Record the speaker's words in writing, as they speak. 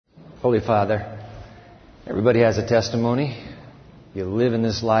Holy Father, everybody has a testimony. You live in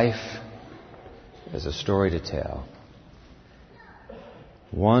this life. There's a story to tell.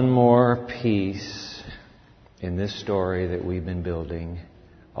 One more piece in this story that we've been building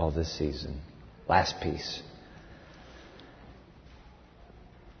all this season. Last piece.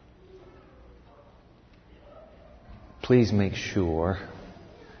 Please make sure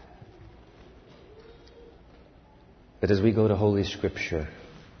that as we go to Holy Scripture,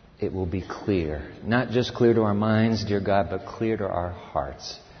 it will be clear. Not just clear to our minds, dear God, but clear to our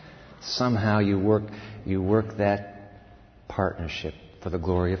hearts. Somehow you work that partnership for the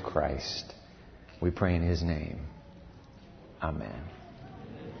glory of Christ. We pray in His name. Amen.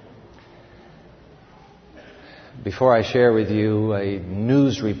 Before I share with you a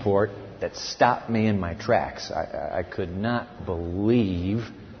news report that stopped me in my tracks, I could not believe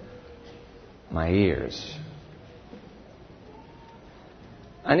my ears.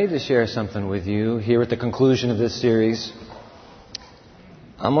 I need to share something with you here at the conclusion of this series.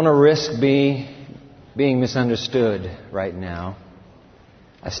 I'm going to risk being misunderstood right now.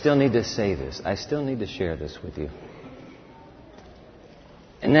 I still need to say this. I still need to share this with you.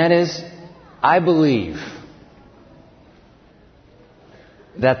 And that is, I believe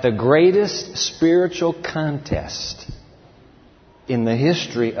that the greatest spiritual contest in the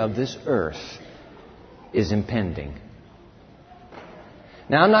history of this earth is impending.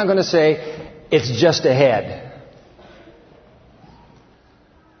 Now, I'm not going to say it's just ahead.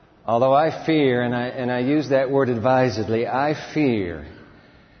 Although I fear, and I use that word advisedly, I fear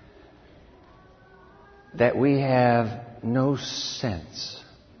that we have no sense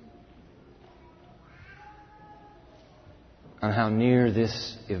on how near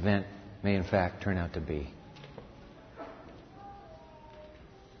this event may in fact turn out to be.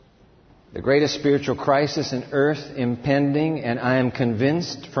 The greatest spiritual crisis in earth impending, and I am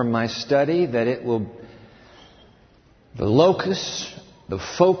convinced from my study that it will, the locus, the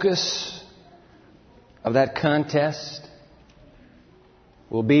focus of that contest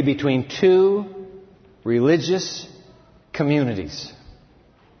will be between two religious communities.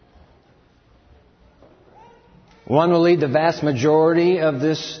 One will lead the vast majority of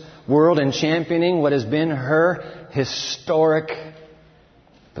this world in championing what has been her historic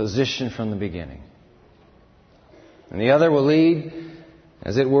position from the beginning. And the other will lead,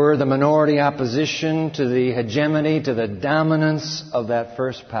 as it were, the minority opposition to the hegemony, to the dominance of that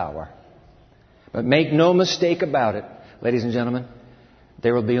first power. But make no mistake about it, ladies and gentlemen,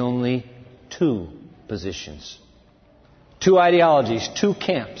 there will be only two positions, two ideologies, two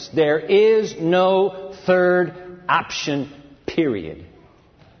camps. There is no third option, period.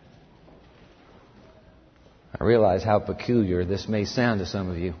 I realize how peculiar this may sound to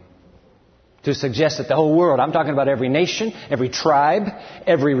some of you. To suggest that the whole world, I'm talking about every nation, every tribe,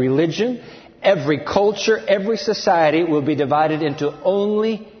 every religion, every culture, every society will be divided into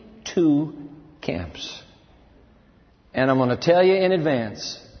only two camps. And I'm going to tell you in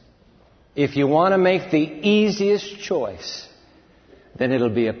advance, if you want to make the easiest choice, then it'll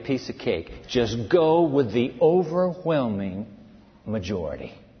be a piece of cake. Just go with the overwhelming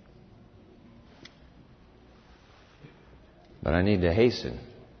majority. But I need to hasten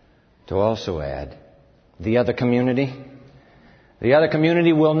to also add the other community. The other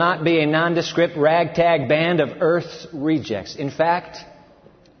community will not be a nondescript ragtag band of earth's rejects. In fact,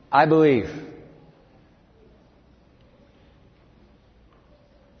 I believe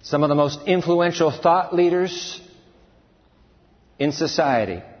some of the most influential thought leaders in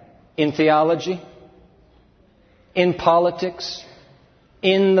society, in theology, in politics,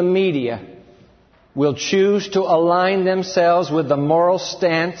 in the media, will choose to align themselves with the moral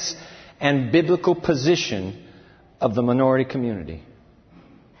stance and biblical position of the minority community.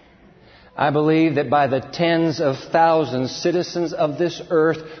 I believe that by the tens of thousands, citizens of this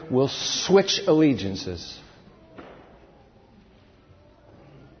earth will switch allegiances.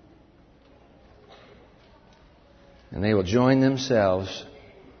 And they will join themselves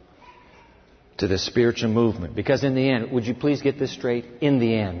to the spiritual movement. Because in the end, would you please get this straight? In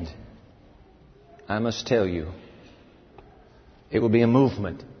the end, I must tell you, it will be a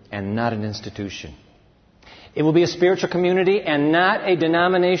movement and not an institution. It will be a spiritual community and not a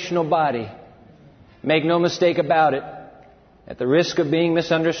denominational body. Make no mistake about it. At the risk of being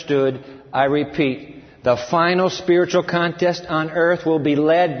misunderstood, I repeat, the final spiritual contest on earth will be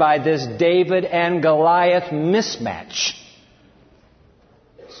led by this David and Goliath mismatch.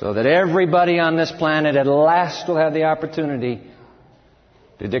 So that everybody on this planet at last will have the opportunity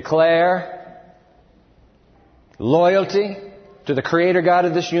to declare loyalty to the Creator God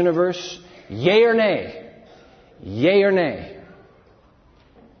of this universe, yea or nay. Yea or nay.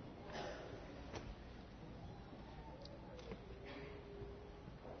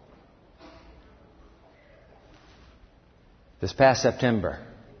 This past September,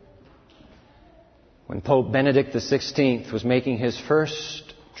 when Pope Benedict XVI was making his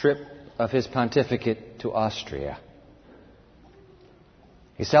first trip of his pontificate to Austria,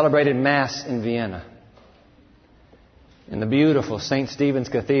 he celebrated Mass in Vienna. In the beautiful St. Stephen's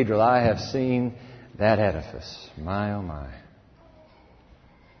Cathedral, I have seen that edifice. My, oh my.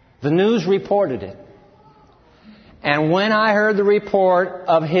 The news reported it. And when I heard the report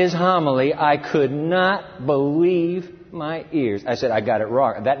of his homily, I could not believe my ears. I said, I got it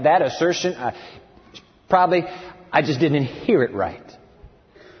wrong. That assertion, I just didn't hear it right.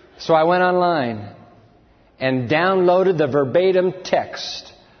 So I went online and downloaded the verbatim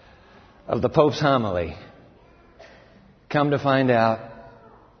text of the Pope's homily. Come to find out,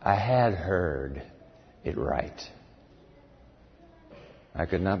 I had heard it right. I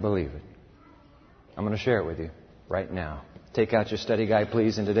could not believe it. I'm going to share it with you right now. Take out your study guide,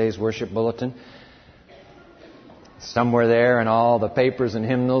 please, in today's worship bulletin. Somewhere there in all the papers and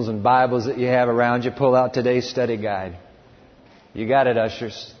hymnals and Bibles that you have around you, pull out today's study guide. You got it,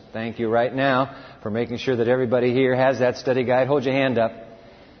 ushers. Thank you right now for making sure that everybody here has that study guide. Hold your hand up.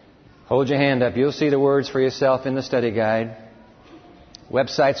 Hold your hand up. You'll see the words for yourself in the study guide.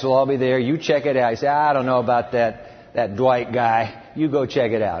 Websites will all be there. You check it out. You say, I don't know about that Dwight guy. You go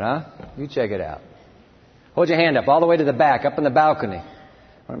check it out, huh? You check it out. Hold your hand up all the way to the back, up in the balcony. I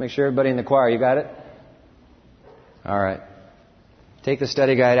want to make sure everybody in the choir, you got it? All right. Take the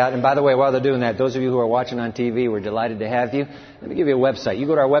study guide out. And by the way, while they're doing that, those of you who are watching on TV, we're delighted to have you. Let me give you a website. You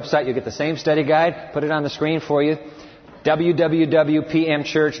go to our website, you'll get the same study guide. Put it on the screen for you.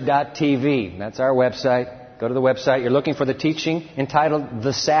 www.pmchurch.tv. That's our website. Go to the website. You're looking for the teaching entitled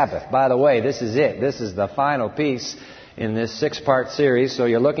The Sabbath. By the way, this is it. This is the final piece in this 6-part series. So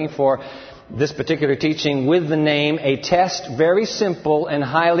you're looking for this particular teaching with the name, A Test Very Simple and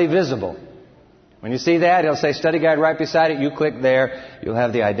Highly Visible. When you see that, it'll say study guide right beside it. You click there. You'll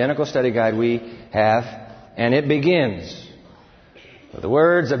have the identical study guide we have. And it begins with the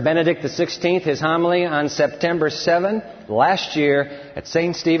words of Benedict XVI, his homily on September 7, last year at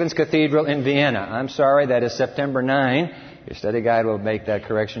St. Stephen's Cathedral in Vienna. I'm sorry, that is September 9. Your study guide will make that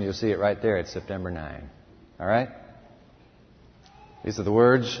correction. You'll see it right there. It's September 9. All right? These are the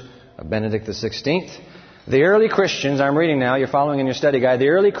words of Benedict XVI. The early Christians, I'm reading now, you're following in your study guide, the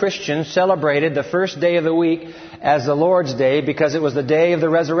early Christians celebrated the first day of the week as the Lord's Day because it was the day of the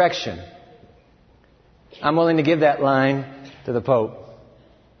resurrection. I'm willing to give that line to the Pope.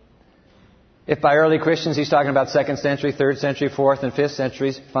 If by early Christians he's talking about 2nd century, 3rd century, 4th and 5th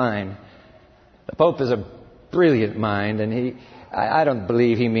centuries, fine. The Pope is a brilliant mind, and I don't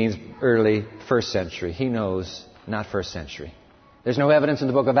believe he means early 1st century. He knows not 1st century. There's no evidence in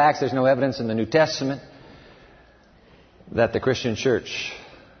the book of Acts, there's no evidence in the New Testament that the Christian church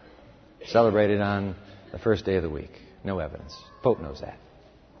celebrated on the first day of the week. No evidence. Pope knows that.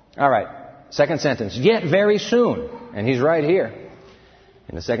 All right. Second sentence. Yet very soon, and he's right here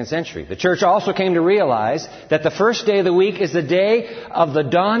in the 2nd century, the church also came to realize that the first day of the week is the day of the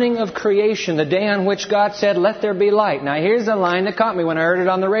dawning of creation, the day on which God said, let there be light. Now here's the line that caught me when I heard it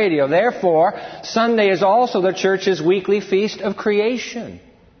on the radio. Therefore, Sunday is also the church's weekly feast of creation.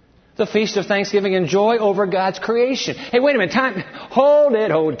 The feast of thanksgiving and joy over God's creation. Hey, wait a minute. Time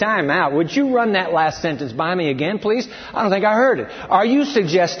out. Would you run that last sentence by me again, please? I don't think I heard it. Are you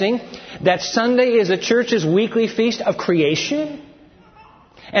suggesting that Sunday is the church's weekly feast of creation?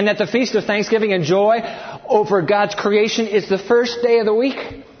 And that the feast of thanksgiving and joy over God's creation is the first day of the week?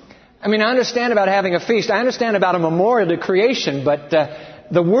 I mean, I understand about having a feast. I understand about a memorial to creation, but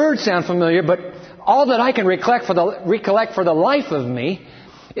the words sound familiar. But all that I can recollect for the life of me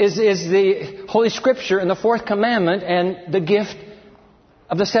is the Holy Scripture and the 4th commandment and the gift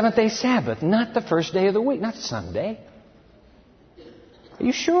of the 7th-day Sabbath, not the first day of the week, not Sunday. Are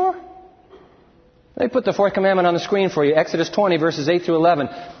you sure? They put the 4th commandment on the screen for you. Exodus 20, verses 8 through 11.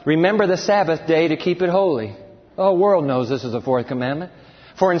 Remember the Sabbath day to keep it holy. The whole world knows this is the 4th commandment.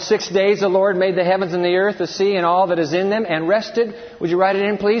 For in 6 days the Lord made the heavens and the earth, the sea, and all that is in them, and rested, would you write it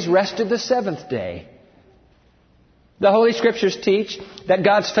in, please? Rested the 7th day. The Holy Scriptures teach that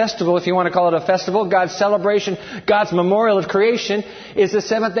God's festival, if you want to call it a festival, God's celebration, God's memorial of creation is the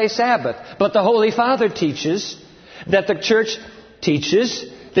 7th-day Sabbath. But the Holy Father teaches that the church teaches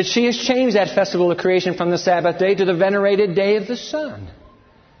that she has changed that festival of creation from the Sabbath day to the venerated day of the sun.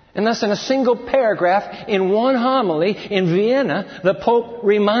 And thus, in a single paragraph, in one homily in Vienna, the Pope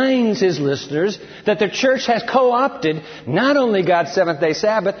reminds his listeners that the church has co-opted not only God's 7th-day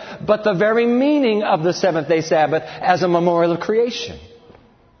Sabbath, but the very meaning of the 7th-day Sabbath as a memorial of creation.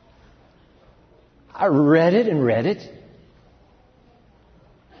 I read it.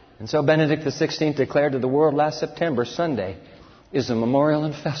 And so Benedict XVI declared to the world last September, Sunday, is a memorial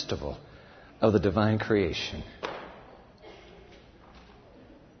and festival of the divine creation.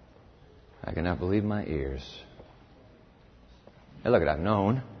 I cannot believe my ears. Now look, I've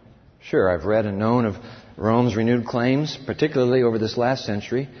known. Sure, I've read and known of Rome's renewed claims, particularly over this last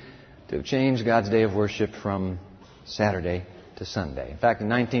century, to have changed God's day of worship from Saturday to Sunday. In fact, in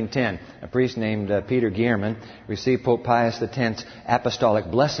 1910, a priest named Peter Gierman received Pope Pius X's apostolic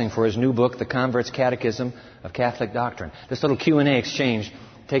blessing for his new book, The Convert's Catechism of Catholic Doctrine. This little Q&A exchange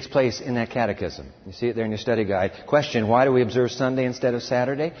takes place in that catechism. You see it there in your study guide. Question, why do we observe Sunday instead of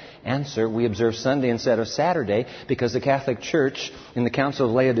Saturday? Answer, we observe Sunday instead of Saturday because the Catholic Church in the Council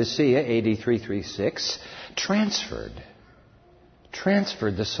of Laodicea, AD 336, transferred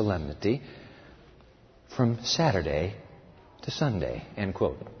the solemnity from Saturday to Sunday, end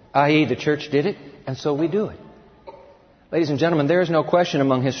quote. I.e., the Church did it, and so we do it. Ladies and gentlemen, there is no question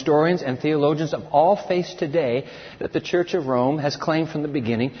among historians and theologians of all faiths today that the Church of Rome has claimed from the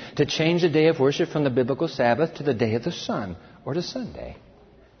beginning to change the day of worship from the biblical Sabbath to the day of the sun, or to Sunday.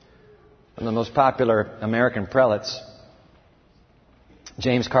 One of the most popular American prelates,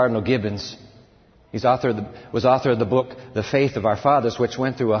 James Cardinal Gibbons, was author of the book The Faith of Our Fathers, which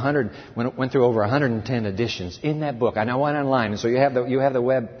went through over 110 editions. In that book, I now went online, and so you have the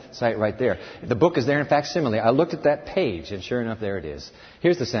website right there. The book is there in facsimile. I looked at that page, and sure enough, there it is.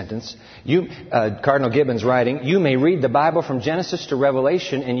 Here's the sentence. Cardinal Gibbons writing, "You may read the Bible from Genesis to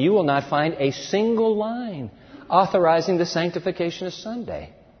Revelation, and you will not find a single line authorizing the sanctification of Sunday.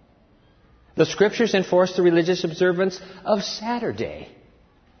 The Scriptures enforce the religious observance of Saturday,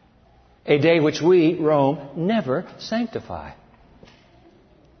 a day which we, Rome, never sanctify."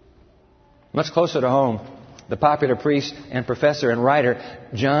 Much closer to home, the popular priest and professor and writer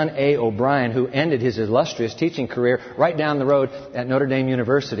John A. O'Brien, who ended his illustrious teaching career right down the road at Notre Dame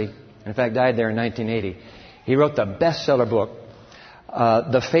University, in fact died there in 1980, he wrote the bestseller book,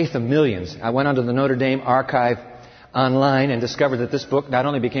 The Faith of Millions. I went onto the Notre Dame archive online and discovered that this book not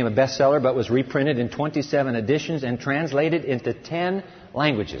only became a bestseller, but was reprinted in 27 editions and translated into 10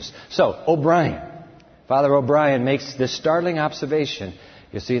 languages. So, Father O'Brien makes this startling observation.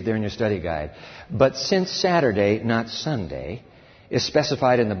 You'll see it there in your study guide. But since Saturday, not Sunday, is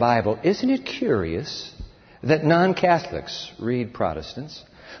specified in the Bible, isn't it curious that non-Catholics, read Protestants,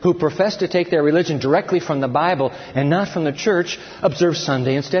 who profess to take their religion directly from the Bible and not from the Church, observe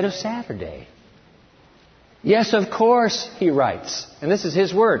Sunday instead of Saturday? Yes, of course, he writes, and this is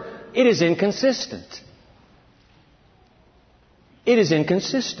his word, it is inconsistent. It is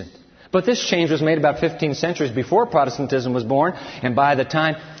inconsistent. But this change was made about 15 centuries before Protestantism was born, and by that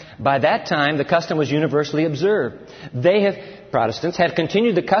time, the custom was universally observed. Protestants have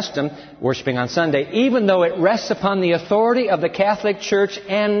continued the custom, worshiping on Sunday, even though it rests upon the authority of the Catholic Church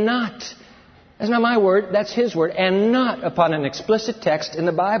and not, that's not my word, that's his word, and not upon an explicit text in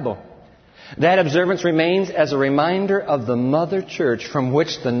the Bible. That observance remains as a reminder of the Mother Church from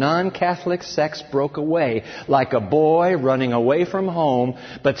which the non-Catholic sects broke away, like a boy running away from home,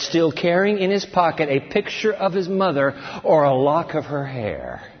 but still carrying in his pocket a picture of his mother or a lock of her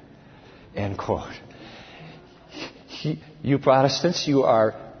hair. End quote. You Protestants, you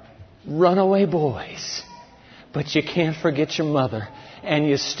are runaway boys, but you can't forget your mother, and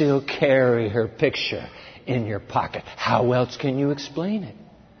you still carry her picture in your pocket. How else can you explain it?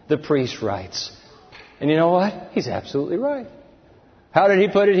 The priest writes. And you know what? He's absolutely right. How did he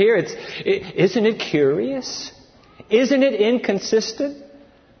put it here? Isn't it curious? Isn't it inconsistent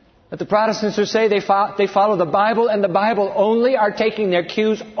that the Protestants who say they follow the Bible and the Bible only are taking their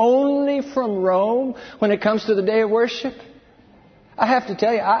cues only from Rome when it comes to the day of worship? I have to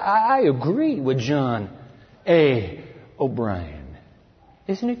tell you, I agree with John A. O'Brien.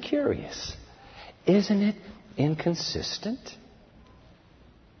 Isn't it curious? Isn't it inconsistent?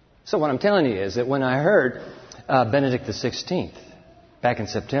 So what I'm telling you is that when I heard Benedict XVI, back in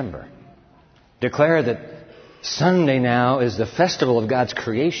September, declare that Sunday now is the festival of God's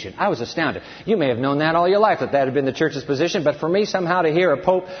creation, I was astounded. You may have known that all your life, that had been the Church's position, but for me somehow to hear a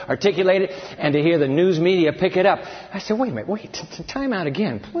Pope articulate it and to hear the news media pick it up, I said, wait, time out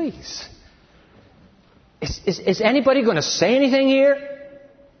again, please. Is anybody going to say anything here?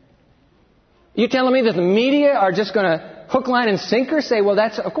 You telling me that the media are just going to hook, line, and sinker say, well,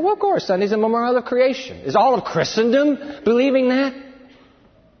 of course, Sunday's a memorial of creation. Is all of Christendom believing that?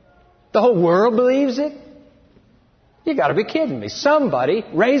 The whole world believes it? You got to be kidding me. Somebody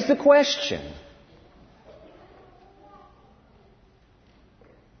raise the question.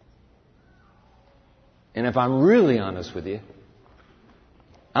 And if I'm really honest with you,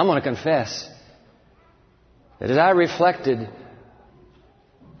 I'm going to confess that as I reflected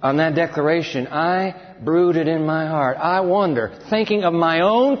on that declaration, I brooded in my heart. I wonder, thinking of my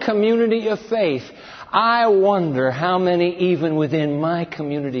own community of faith, I wonder how many even within my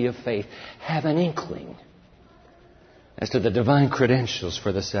community of faith have an inkling as to the divine credentials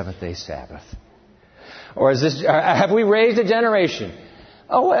for the seventh-day Sabbath. Or have we raised a generation?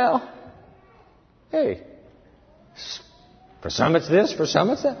 Oh, well, hey, for some it's this, for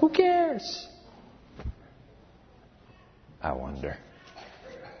some it's that. Who cares? I wonder.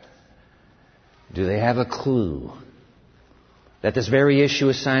 Do they have a clue that this very issue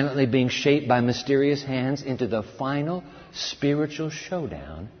is silently being shaped by mysterious hands into the final spiritual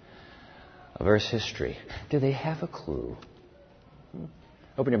showdown of Earth's history? Do they have a clue?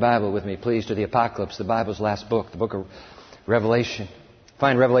 Open your Bible with me, please, to the Apocalypse, the Bible's last book, the book of Revelation.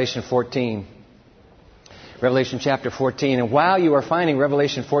 Find Revelation 14. Revelation chapter 14. And while you are finding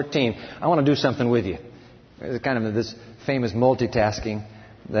Revelation 14, I want to do something with you. It's kind of this famous multitasking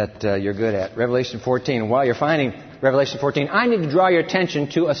that you're good at. Revelation 14. And while you're finding Revelation 14, I need to draw your attention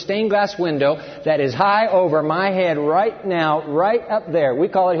to a stained glass window that is high over my head right now, right up there. We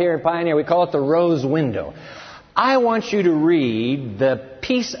call it here in Pioneer, we call it the rose window. I want you to read the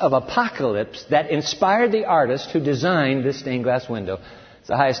piece of apocalypse that inspired the artist who designed this stained glass window. It's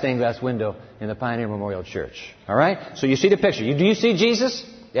the highest stained glass window in the Pioneer Memorial Church. All right? So you see the picture. Do you see Jesus?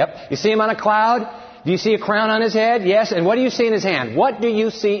 Yep. You see him on a cloud? Do you see a crown on his head? Yes. And what do you see in his hand? What do you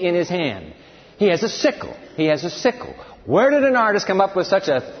see in his hand? He has a sickle. He has a sickle. Where did an artist come up with such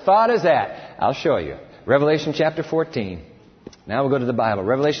a thought as that? I'll show you. Revelation chapter 14. Now we'll go to the Bible.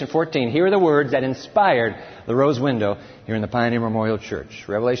 Revelation 14. Here are the words that inspired the rose window here in the Pioneer Memorial Church.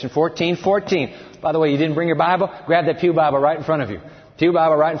 Revelation 14:14. By the way, you didn't bring your Bible? Grab that pew Bible right in front of you. Pew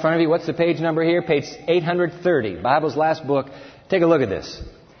Bible right in front of you. What's the page number here? Page 830. Bible's last book. Take a look at this.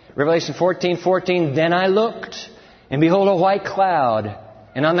 Revelation 14:14. Then I looked, and behold a white cloud.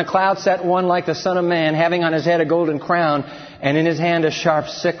 And on the cloud sat one like the Son of Man, having on his head a golden crown, and in his hand a sharp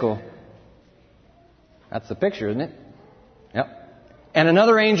sickle. That's the picture, isn't it? Yep. And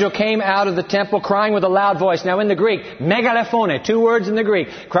another angel came out of the temple crying with a loud voice. Now in the Greek, megalephone, 2 words in the Greek.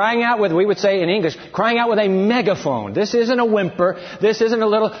 Crying out with, we would say in English, crying out with a megaphone. This isn't a whimper. This isn't a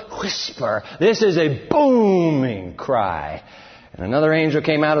little whisper. This is a booming cry. And another angel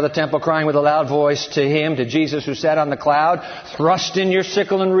came out of the temple crying with a loud voice to him, to Jesus who sat on the cloud, thrust in your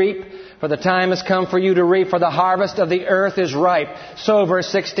sickle and reap, for the time has come for you to reap, for the harvest of the earth is ripe. So verse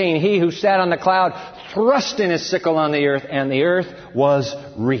 16, he who sat on the cloud thrust in his sickle on the earth, and the earth was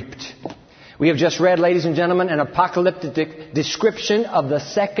reaped. We have just read, ladies and gentlemen, an apocalyptic description of the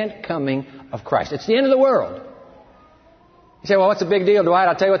second coming of Christ. It's the end of the world. You say, well, what's the big deal, Dwight?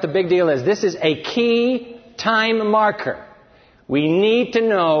 I'll tell you what the big deal is. This is a key time marker. We need to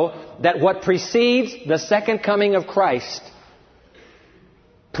know that what precedes the second coming of Christ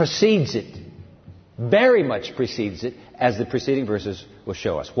precedes it, very much precedes it, as the preceding verses will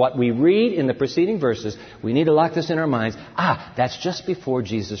show us. What we read in the preceding verses, we need to lock this in our minds. That's just before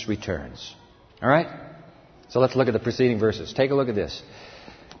Jesus returns. All right? So let's look at the preceding verses. Take a look at this.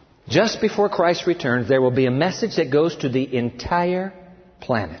 Just before Christ returns, there will be a message that goes to the entire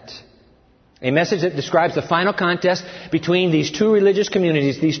planet. A message that describes the final contest between these two religious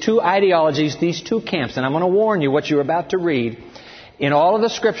communities, these two ideologies, these two camps. And I'm going to warn you what you're about to read. In all of the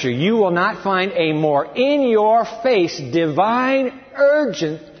Scripture, you will not find a more in-your-face, divine,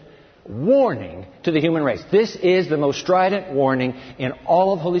 urgent warning to the human race. This is the most strident warning in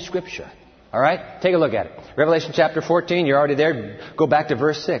all of Holy Scripture. All right? Take a look at it. Revelation chapter 14, you're already there. Go back to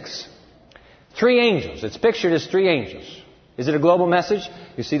verse 6. 3 angels. It's pictured as 3 angels. Is it a global message?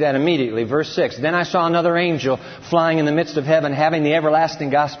 You see that immediately. Verse 6. Then I saw another angel flying in the midst of heaven, having the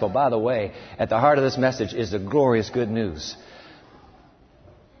everlasting gospel. By the way, at the heart of this message is the glorious good news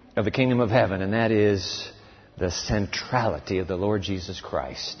of the kingdom of heaven, and that is the centrality of the Lord Jesus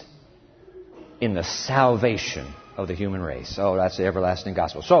Christ in the salvation of the human race. Oh, that's the everlasting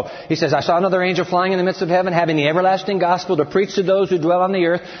gospel. So, he says, I saw another angel flying in the midst of heaven, having the everlasting gospel to preach to those who dwell on the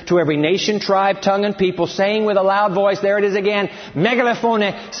earth, to every nation, tribe, tongue, and people, saying with a loud voice, there it is again,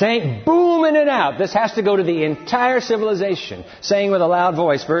 megalephone, saying, booming it out. This has to go to the entire civilization, saying with a loud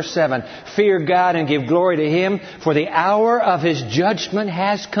voice, verse 7, fear God and give glory to Him, for the hour of His judgment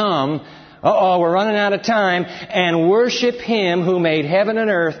has come. We're running out of time. And worship Him who made heaven and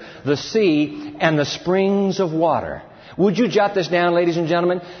earth, the sea, and the springs of water. Would you jot this down, ladies and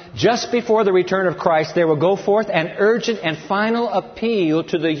gentlemen? Just before the return of Christ, there will go forth an urgent and final appeal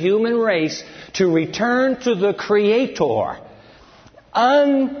to the human race to return to the Creator.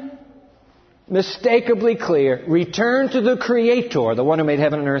 Unmistakably clear. Return to the Creator, the one who made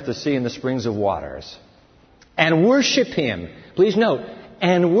heaven and earth, the sea, and the springs of waters. And worship Him. Please note,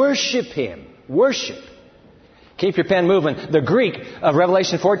 and worship Him. Worship. Keep your pen moving. The Greek of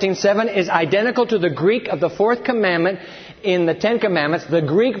Revelation 14:7 is identical to the Greek of the fourth commandment in the Ten Commandments. The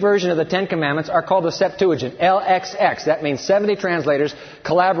Greek version of the Ten Commandments are called the Septuagint, LXX. That means 70 translators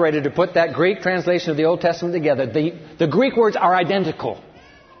collaborated to put that Greek translation of the Old Testament together. The Greek words are identical.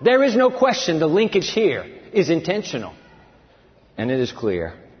 There is no question the linkage here is intentional. And it is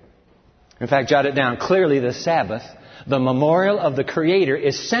clear. In fact, jot it down. Clearly, the Sabbath, the memorial of the Creator,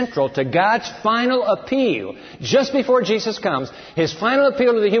 is central to God's final appeal. Just before Jesus comes, His final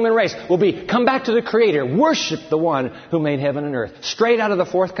appeal to the human race will be, come back to the Creator, worship the one who made heaven and earth. Straight out of the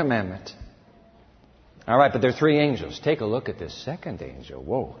fourth commandment. All right, but there are three angels. Take a look at this second angel.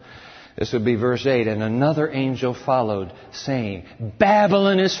 Whoa. This would be verse 8. And another angel followed, saying,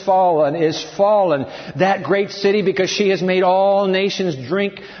 Babylon is fallen, that great city, because she has made all nations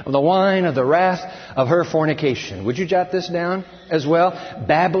drink of the wine of the wrath of her fornication. Would you jot this down as well?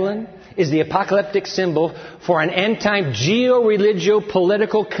 Babylon is the apocalyptic symbol for an end-time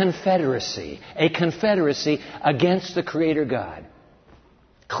geo-religio-political confederacy. A confederacy against the Creator God.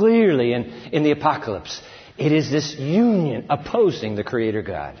 Clearly in the apocalypse, it is this union opposing the Creator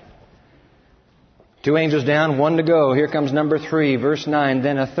God. Two angels down, one to go. Here comes number 3, verse 9.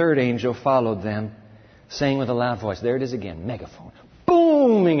 Then a third angel followed them, saying with a loud voice. There it is again, megaphone.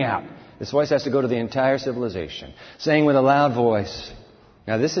 Booming out. This voice has to go to the entire civilization. Saying with a loud voice.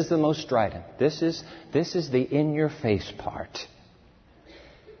 Now this is the most strident. This is the in-your-face part.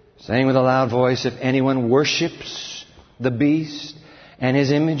 Saying with a loud voice, if anyone worships the beast and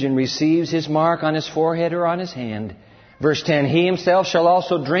his image and receives his mark on his forehead or on his hand. Verse 10, he himself shall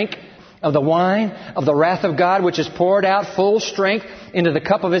also drink of the wine of the wrath of God, which is poured out full strength into the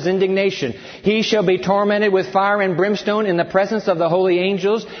cup of His indignation. He shall be tormented with fire and brimstone in the presence of the holy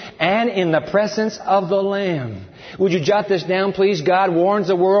angels and in the presence of the Lamb. Would you jot this down, please? God warns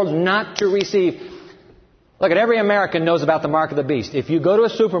the world not to receive. Look, every American knows about the mark of the beast. If you go to a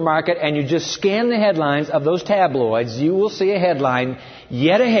supermarket and you just scan the headlines of those tabloids, you will see a headline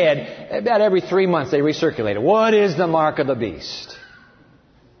yet ahead. About every 3 months they recirculate it. What is the mark of the beast?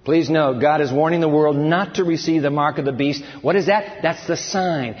 Please note, God is warning the world not to receive the mark of the beast. What is that? That's the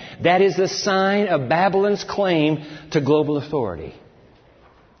sign. That is the sign of Babylon's claim to global authority.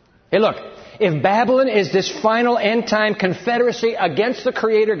 Hey, look, if Babylon is this final end-time confederacy against the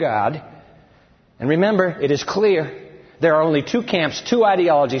Creator God, and remember, it is clear, there are only two camps, two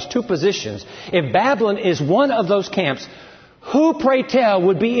ideologies, two positions. If Babylon is one of those camps, who, pray tell,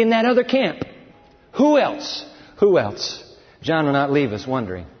 would be in that other camp? Who else? Who else? John will not leave us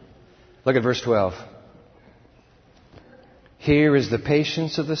wondering. Look at verse 12. Here is the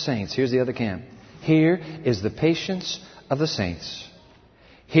patience of the saints. Here's the other camp. Here is the patience of the saints.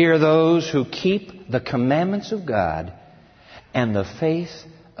 Here are those who keep the commandments of God and the faith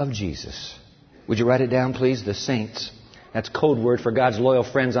of Jesus. Would you write it down, please? The saints. That's code word for God's loyal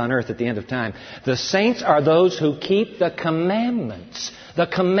friends on earth at the end of time. The saints are those who keep the commandments. The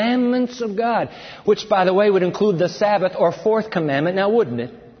commandments of God. Which, by the way, would include the Sabbath or fourth commandment. Now, wouldn't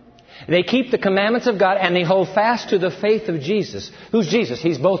it? They keep the commandments of God and they hold fast to the faith of Jesus. Who's Jesus?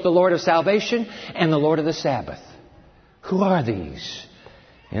 He's both the Lord of salvation and the Lord of the Sabbath. Who are these?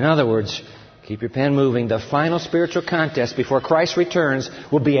 In other words, keep your pen moving. The final spiritual contest before Christ returns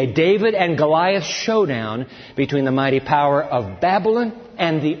will be a David and Goliath showdown between the mighty power of Babylon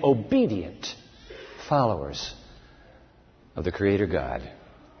and the obedient followers of the Creator God.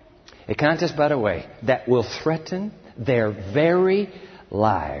 A contest, by the way, that will threaten their very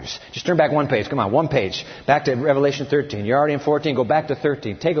lives. Just turn back one page. Come on, one page. Back to Revelation 13. You're already in 14. Go back to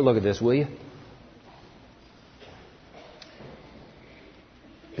 13. Take a look at this, will you?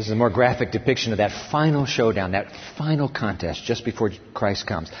 This is a more graphic depiction of that final showdown, that final contest just before Christ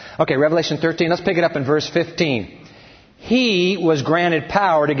comes. Okay, Revelation 13. Let's pick it up in verse 15. He was granted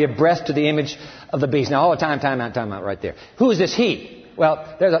power to give breath to the image of the beast. Now, time out right there. Who is this he?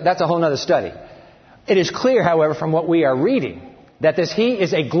 Well, that's a whole other study. It is clear, however, from what we are reading, that this he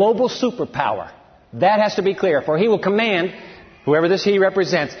is a global superpower. That has to be clear. For he will command, whoever this he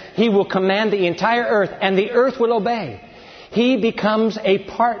represents, he will command the entire earth, and the earth will obey. He becomes a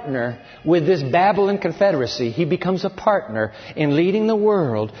partner with this Babylon confederacy. He becomes a partner in leading the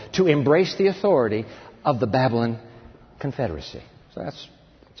world to embrace the authority of the Babylon confederacy. So that's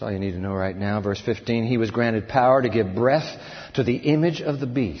all you need to know right now. Verse 15, he was granted power to give breath to the image of the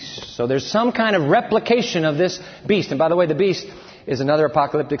beast. So there's some kind of replication of this beast. And by the way, the beast is another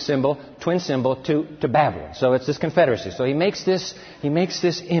apocalyptic symbol, twin symbol to Babylon. So it's this confederacy. So he makes this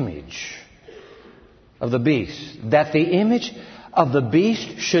image of the beast. That the image of the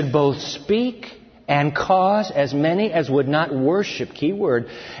beast should both speak and cause as many as would not worship, key word,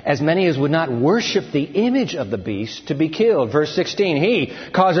 as many as would not worship the image of the beast to be killed. Verse 16, He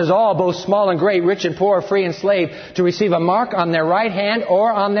causes all, both small and great, rich and poor, free and slave, to receive a mark on their right hand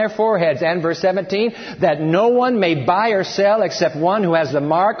or on their foreheads. And verse 17, that no one may buy or sell except one who has the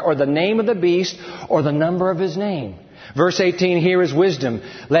mark or the name of the beast or the number of his name. Verse 18, here is wisdom.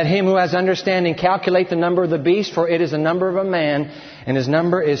 Let him who has understanding calculate the number of the beast, for it is the number of a man, and his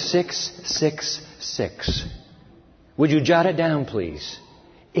number is 666. Would you jot it down, please?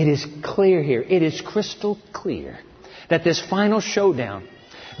 It is clear here. It is crystal clear that this final showdown,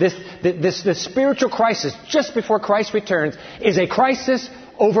 this spiritual crisis just before Christ returns, is a crisis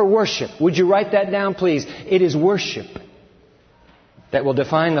over worship. Would you write that down, please? It is worship that will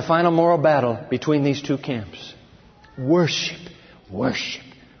define the final moral battle between these two camps. Worship, worship,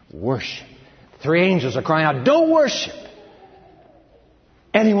 worship. 3 angels are crying out, don't worship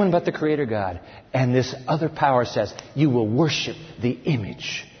anyone but the Creator God. And this other power says, you will worship the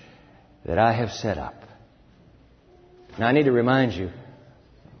image that I have set up. Now I need to remind you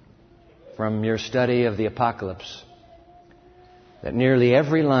from your study of the Apocalypse that nearly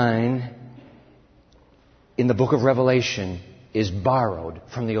every line in the book of Revelation is borrowed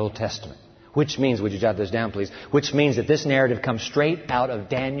from the Old Testament. Which means, would you jot this down, please? Which means that this narrative comes straight out of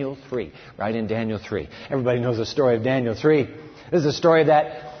Daniel 3. Right in Daniel 3. Everybody knows the story of Daniel 3. This is the story of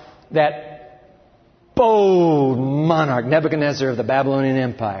that bold monarch, Nebuchadnezzar of the Babylonian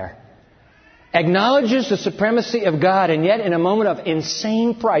Empire. Acknowledges the supremacy of God, and yet in a moment of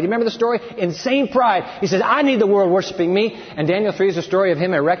insane pride. You remember the story? Insane pride. He says, I need the world worshiping me. And Daniel 3 is the story of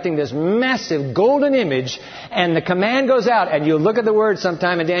him erecting this massive golden image. And the command goes out, and you'll look at the word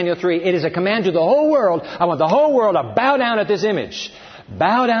sometime in Daniel 3. It is a command to the whole world. I want the whole world to bow down at this image.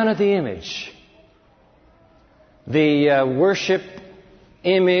 Bow down at the image. The worship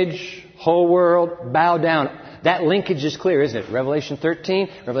image, whole world, bow down. That linkage is clear, isn't it? Revelation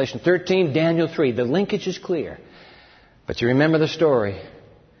 13, Daniel 3. The linkage is clear. But you remember the story.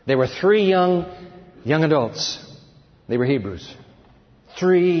 There were 3 young adults. They were Hebrews.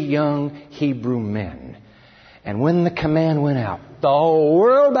 3 young Hebrew men. And when the command went out, the whole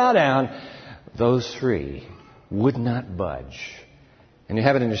world bowed down. Those 3 would not budge. And you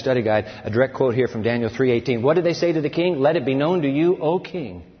have it in your study guide, a direct quote here from Daniel 3:18. What did they say to the king? Let it be known to you, O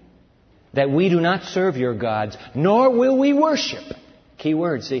king, that we do not serve your gods, nor will we worship. Key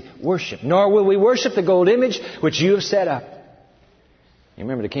word, see, worship. Nor will we worship the gold image which you have set up. You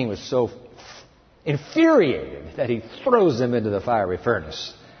remember the king was so infuriated that he throws them into the fiery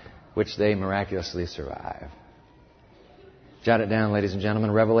furnace, which they miraculously survive. Jot it down, ladies and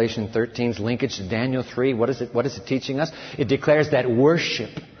gentlemen. Revelation 13's linkage to Daniel 3. What is it teaching us? It declares that worship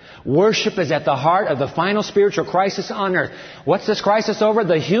is at the heart of the final spiritual crisis on earth. What's this crisis over?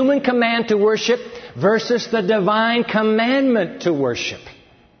 The human command to worship versus the divine commandment to worship.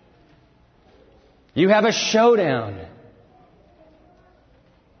 You have a showdown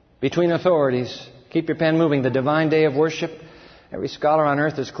between authorities. Keep your pen moving. The divine day of worship, every scholar on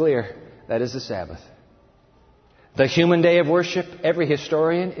earth is clear, that is the Sabbath. The human day of worship, every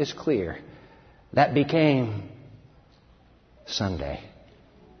historian is clear, that became Sunday.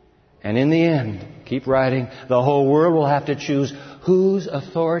 And in the end, keep writing, the whole world will have to choose whose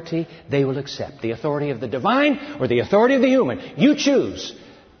authority they will accept. The authority of the divine or the authority of the human. You choose.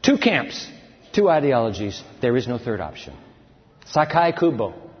 2 camps, 2 ideologies. There is no third option. Sakai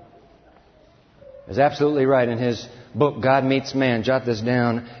Kubo is absolutely right in his book, God Meets Man. Jot this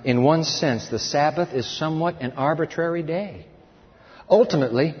down. In one sense, the Sabbath is somewhat an arbitrary day.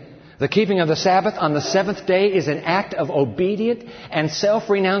 Ultimately, the keeping of the Sabbath on the 7th day is an act of obedient and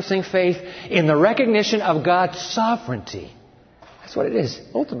self-renouncing faith in the recognition of God's sovereignty. That's what it is,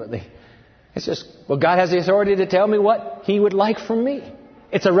 ultimately. It's just, well, God has the authority to tell me what He would like from me.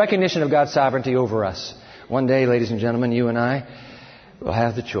 It's a recognition of God's sovereignty over us. One day, ladies and gentlemen, you and I will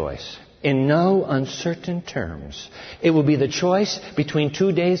have the choice. In no uncertain terms, it will be the choice between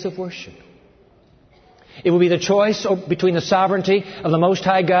 2 days of worship. It will be the choice between the sovereignty of the Most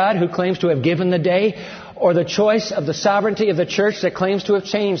High God, who claims to have given the day, or the choice of the sovereignty of the church that claims to have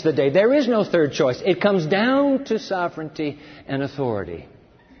changed the day. There is no third choice. It comes down to sovereignty and authority.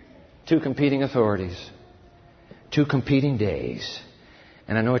 2 competing authorities. 2 competing days.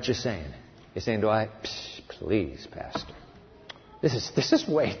 And I know what you're saying. You're saying, please, Pastor. This is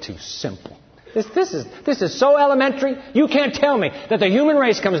way too simple. This is so elementary. You can't tell me that the human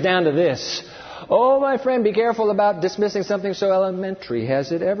race comes down to this. Oh, my friend, be careful about dismissing something so elementary.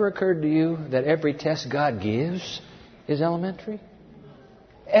 Has it ever occurred to you that every test God gives is elementary?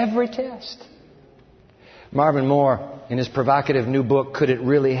 Every test. Marvin Moore, in his provocative new book, Could It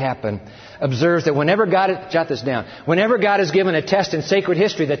Really Happen?, observes that whenever God, jot this down, whenever God is given a test in sacred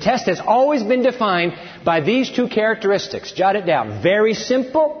history, the test has always been defined by these two characteristics. Jot it down. Very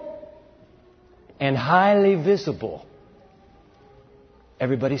simple and highly visible.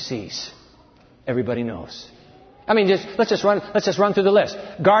 Everybody sees. Everybody knows. I mean, let's just run through the list.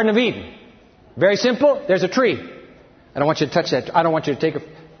 Garden of Eden. Very simple. There's a tree. I don't want you to touch that. I don't want you to take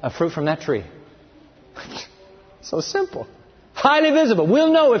a fruit from that tree. So simple. Highly visible.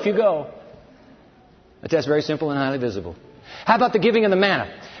 We'll know if you go. But that's very simple and highly visible. How about the giving of the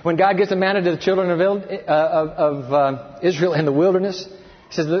manna? When God gives the manna to the children of Israel in the wilderness,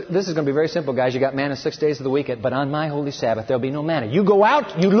 He says, this is going to be very simple, guys. You got manna 6 days of the week, but on my holy Sabbath there'll be no manna. You go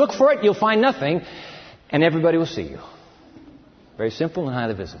out, you look for it, you'll find nothing, and everybody will see you. Very simple and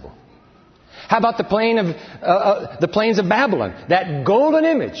highly visible. How about the plains of Babylon? That golden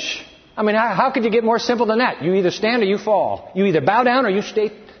image. I mean, how could you get more simple than that? You either stand or you fall. You either bow down or you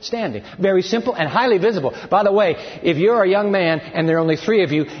stay standing. Very simple and highly visible. By the way, if you're a young man and there are only 3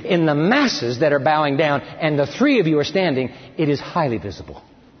 of you in the masses that are bowing down and the 3 of you are standing, it is highly visible.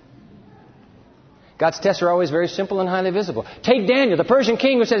 God's tests are always very simple and highly visible. Take Daniel, the Persian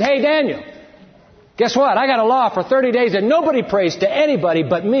king, who said, "Hey, Daniel, guess what? I got a law for 30 days that nobody prays to anybody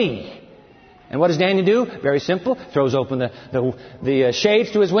but me." And what does Daniel do? Very simple. Throws open the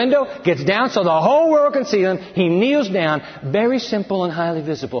shades to his window, gets down so the whole world can see him. He kneels down. Very simple and highly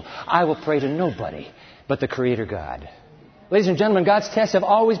visible. I will pray to nobody but the Creator God. Ladies and gentlemen, God's tests have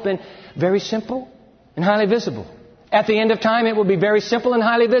always been very simple and highly visible. At the end of time, it will be very simple and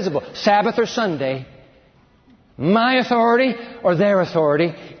highly visible. Sabbath or Sunday. My authority or their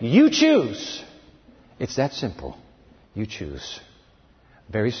authority. You choose. It's that simple. You choose.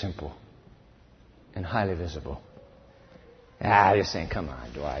 Very simple and highly visible. You're saying, come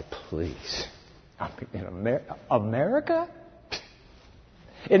on, Dwight, please. In America?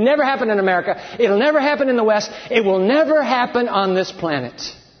 It never happened in America. It'll never happen in the West. It will never happen on this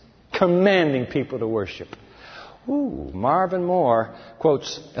planet. Commanding people to worship. Marvin Moore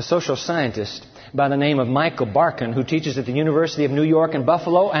quotes a social scientist by the name of Michael Barkin, who teaches at the University of New York in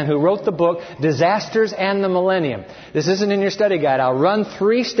Buffalo and who wrote the book Disasters and the Millennium. This isn't in your study guide. I'll run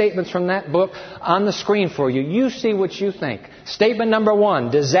 3 statements from that book on the screen for you. You see what you think. Statement number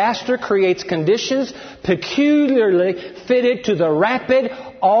 1, disaster creates conditions peculiarly fitted to the rapid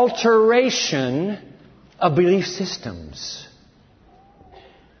alteration of belief systems.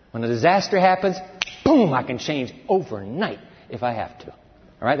 When a disaster happens, boom, I can change overnight if I have to.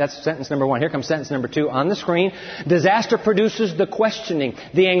 All right, that's sentence number 1. Here comes sentence number 2 on the screen. Disaster produces the questioning,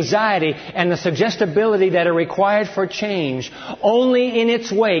 the anxiety, and the suggestibility that are required for change. Only in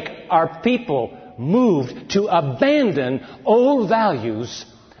its wake are people moved to abandon old values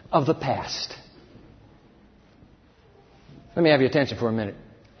of the past. Let me have your attention for a minute.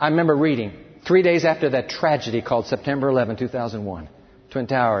 I remember reading 3 days after that tragedy called September 11, 2001, Twin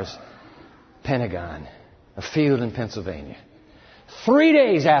Towers, Pentagon, a field in Pennsylvania. 3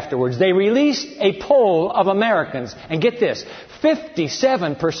 days afterwards, they released a poll of Americans. And get this,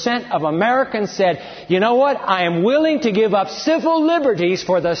 57% of Americans said, you know what, I am willing to give up civil liberties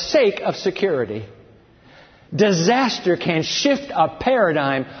for the sake of security. Disaster can shift a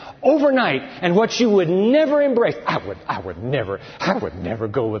paradigm overnight, and what you would never embrace. I would never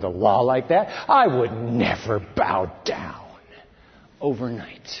go with a law like that. I would never bow down.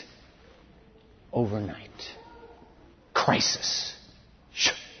 Overnight. Crisis.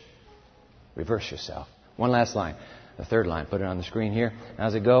 Reverse yourself. One last line. The 3rd line. Put it on the screen here.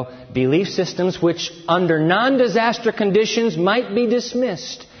 How's it go? Belief systems which under non-disaster conditions might be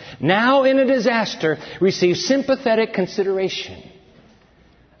dismissed, now in a disaster receive sympathetic consideration.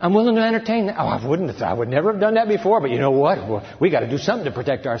 I'm willing to entertain that. I would never have done that before, but you know what? We got to do something to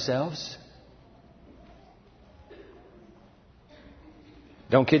protect ourselves.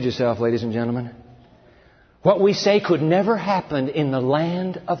 Don't kid yourself, ladies and gentlemen. What we say could never happen in the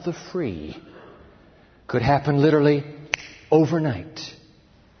land of the free could happen literally overnight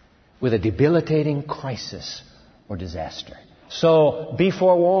with a debilitating crisis or disaster. So be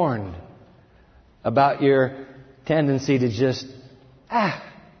forewarned about your tendency to just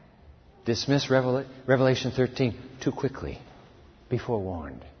dismiss Revelation 13 too quickly. Be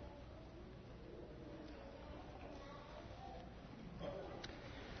forewarned.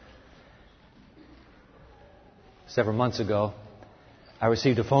 Several months ago, I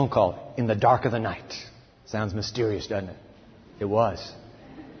received a phone call in the dark of the night. Sounds mysterious, doesn't it? It was.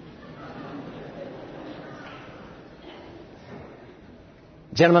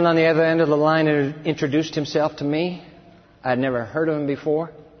 A gentleman on the other end of the line introduced himself to me. I'd never heard of him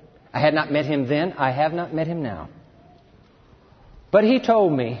before. I had not met him then. I have not met him now. But he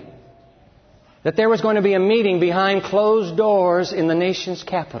told me that there was going to be a meeting behind closed doors in the nation's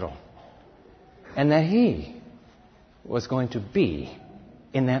capital. And that he was going to be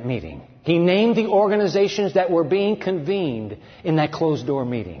in that meeting. He named the organizations that were being convened in that closed door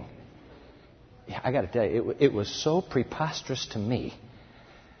meeting. Yeah, I got to tell you, it was so preposterous to me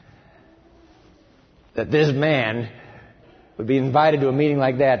that this man would be invited to a meeting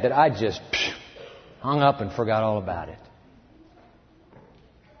like that I just hung up and forgot all about it.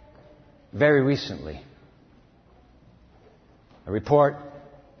 Very recently, a report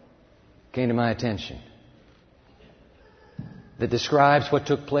came to my attention that describes what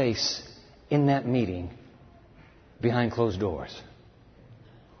took place in that meeting behind closed doors.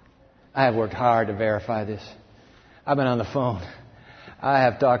 I have worked hard to verify this. I've been on the phone. I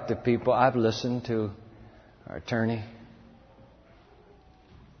have talked to people. I've listened to our attorney.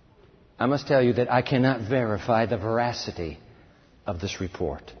 I must tell you that I cannot verify the veracity of this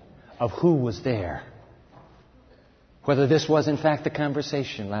report, of who was there, whether this was in fact the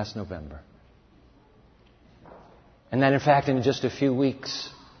conversation last November. And that in fact in just a few weeks,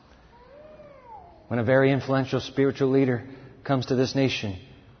 when a very influential spiritual leader comes to this nation,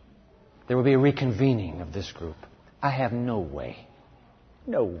 there will be a reconvening of this group. I have no way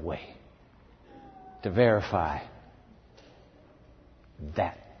to verify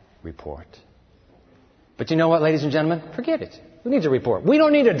that report. But you know what, ladies and gentlemen? Forget it. Who needs a report? We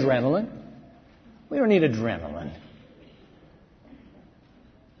don't need adrenaline. We don't need adrenaline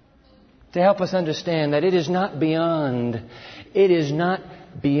to help us understand that it is not beyond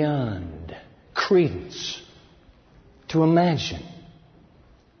credence to imagine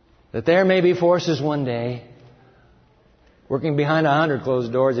that there may be forces one day working behind 100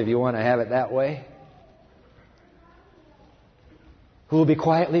 closed doors, if you want to have it that way, who will be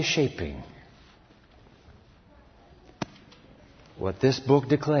quietly shaping what this book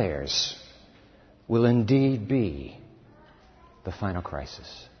declares will indeed be the final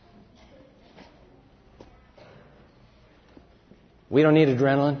crisis. We don't need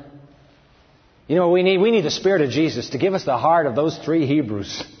adrenaline. You know what we need? We need the Spirit of Jesus to give us the heart of those 3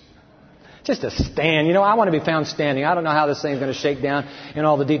 Hebrews. Just to stand. You know, I want to be found standing. I don't know how this thing's going to shake down in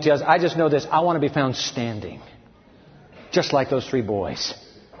all the details. I just know this. I want to be found standing. Just like those 3 boys.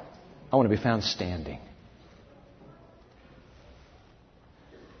 I want to be found standing.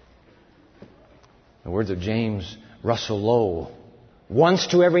 The words of James Russell Lowell. Once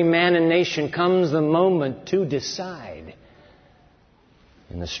to every man and nation comes the moment to decide.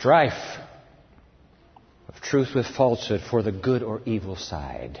 In the strife of truth with falsehood for the good or evil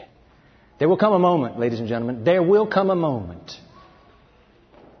side. There will come a moment, ladies and gentlemen. There will come a moment.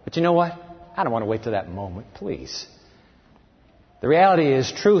 But you know what? I don't want to wait till that moment, please. The reality is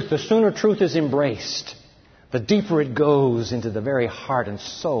truth. The sooner truth is embraced, the deeper it goes into the very heart and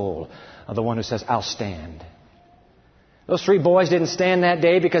soul of the one who says, I'll stand. Those 3 boys didn't stand that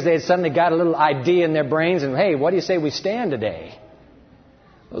day because they had suddenly got a little idea in their brains and, hey, what do you say we stand today?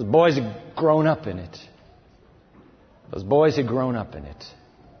 Those boys had grown up in it. Those boys had grown up in it.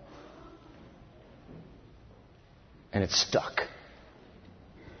 And it stuck.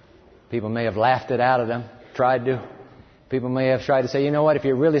 People may have laughed it out of them, tried to. People may have tried to say, you know what, if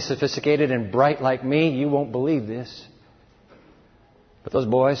you're really sophisticated and bright like me, you won't believe this. But those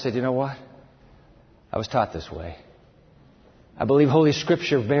boys said, you know what? I was taught this way. I believe Holy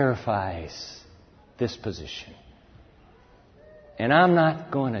Scripture verifies this position. And I'm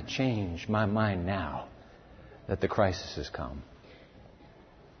not going to change my mind now that the crisis has come.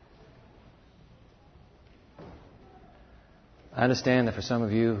 I understand that for some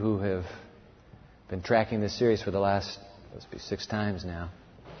of you who have been tracking this series for the last, 6 times now,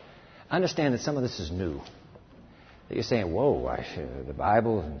 I understand that some of this is new. That you're saying, whoa, the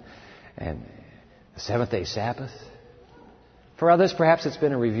Bible and the seventh-day Sabbath. For others, perhaps it's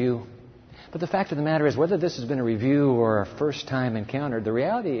been a review. But the fact of the matter is, whether this has been a review or a first-time encounter, the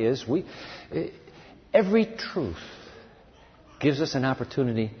reality is every truth gives us an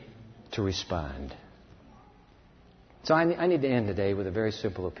opportunity to respond. So I need to end today with a very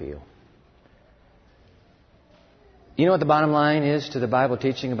simple appeal. You know what the bottom line is to the Bible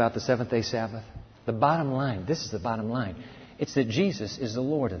teaching about the seventh-day Sabbath? The bottom line, this is the bottom line. It's that Jesus is the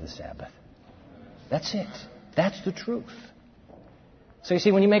Lord of the Sabbath. That's it. That's the truth. So you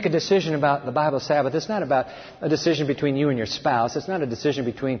see, when you make a decision about the Bible Sabbath, it's not about a decision between you and your spouse. It's not a decision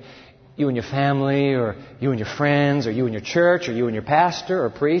between you and your family or you and your friends or you and your church or you and your pastor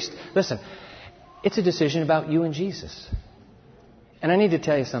or priest. Listen, it's a decision about you and Jesus. And I need to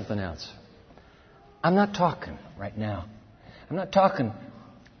tell you something else. I'm not talking right now. I'm not talking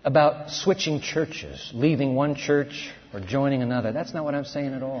about switching churches, leaving one church or joining another. That's not what I'm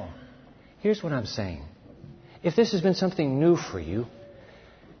saying at all. Here's what I'm saying. If this has been something new for you,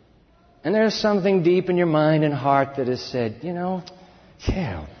 and there's something deep in your mind and heart that has said,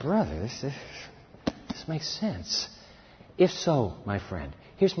 yeah, brother, this makes sense. If so, my friend,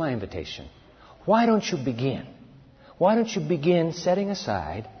 here's my invitation. Why don't you begin? Why don't you begin setting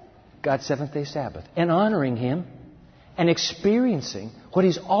aside God's seventh-day Sabbath and honoring Him and experiencing what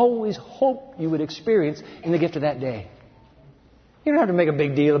He's always hoped you would experience in the gift of that day? You don't have to make a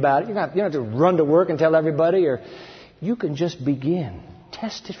big deal about it. You don't have to run to work and tell everybody. Or you can just begin.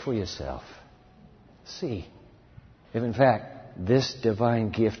 Test it for yourself. See if, in fact, this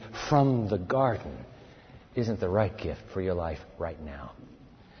divine gift from the garden isn't the right gift for your life right now.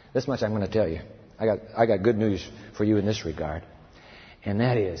 This much I'm going to tell you. I got good news for you in this regard. And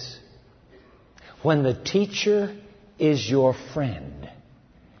that is, when the teacher is your friend,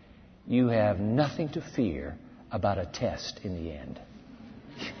 you have nothing to fear about a test in the end.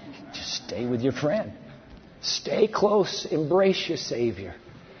 Just stay with your friend. Stay close. Embrace your Savior.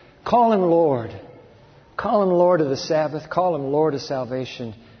 Call Him Lord. Call Him Lord of the Sabbath. Call Him Lord of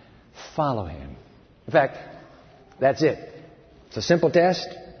salvation. Follow Him. In fact, that's it. It's a simple test.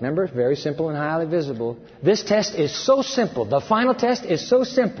 Remember, it's very simple and highly visible. This test is so simple. The final test is so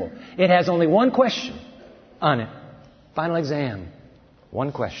simple. It has only one question on it. Final exam.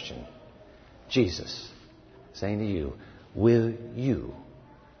 One question. Jesus saying to you, will you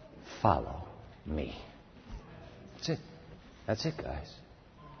follow me? That's it. That's it, guys.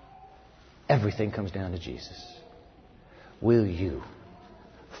 Everything comes down to Jesus. Will you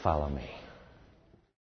follow me?